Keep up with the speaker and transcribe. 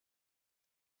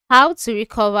How to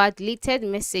recover deleted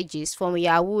messages from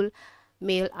Yahoo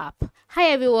Mail app.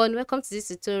 Hi everyone, welcome to this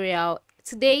tutorial.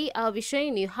 Today I'll be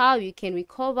showing you how you can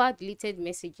recover deleted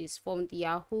messages from the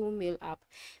Yahoo Mail app.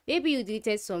 Maybe you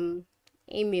deleted some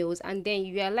emails and then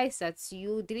you realize that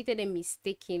you deleted them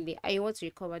mistakenly and you want to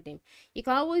recover them. You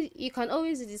can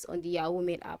always do this on the Yahoo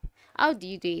Mail app. How do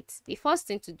you do it? The first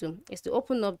thing to do is to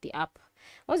open up the app.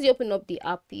 Once you open up the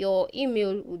app, your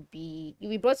email you'll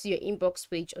be brought to your inbox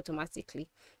page automatically.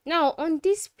 Now on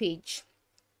this page,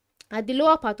 at the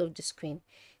lower part of the screen,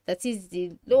 that is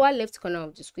the lower left corner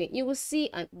of the screen, you will see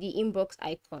the inbox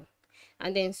icon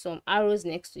and then some arrows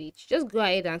next to it. Just go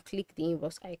ahead and click the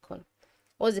inbox icon.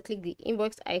 Once you click the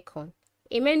inbox icon,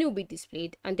 a menu will be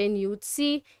displayed and then you would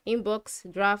see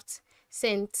inbox, draft,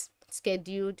 sent,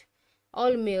 scheduled,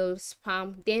 all mail,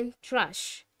 spam, then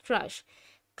trash.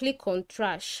 Click on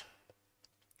trash.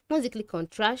 Once you click on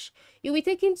trash, you'll be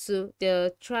taken to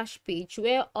the trash page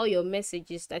where all your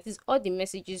messages, that is all the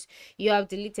messages you have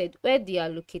deleted, where they are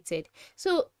located.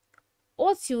 So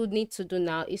what you need to do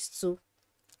now is to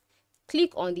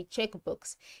click on the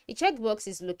checkbox. The checkbox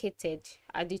is located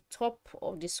at the top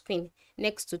of the screen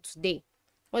next to today.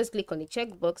 Once you click on the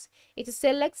checkbox, it will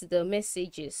select the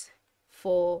messages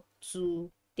for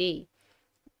today.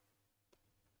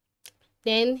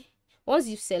 Then once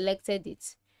you've selected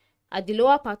it, at the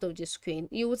lower part of the screen,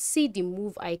 you would see the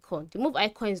move icon. The move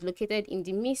icon is located in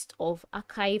the midst of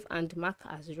archive and mark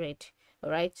as read.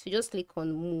 Alright, so just click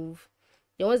on move.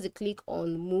 Then once you click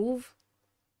on move,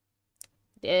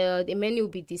 the menu will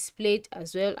be displayed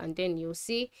as well, and then you'll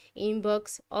see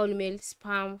inbox, all mail,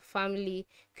 spam, family,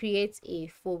 create a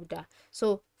folder.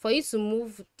 So for you to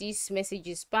move these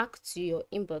messages back to your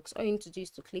inbox, all you need to do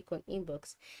is to click on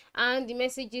inbox and the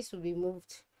messages will be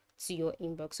moved to your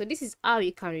inbox. So this is how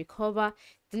you can recover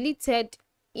deleted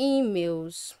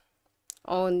emails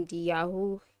on the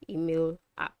Yahoo email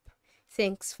app.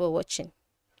 Thanks for watching.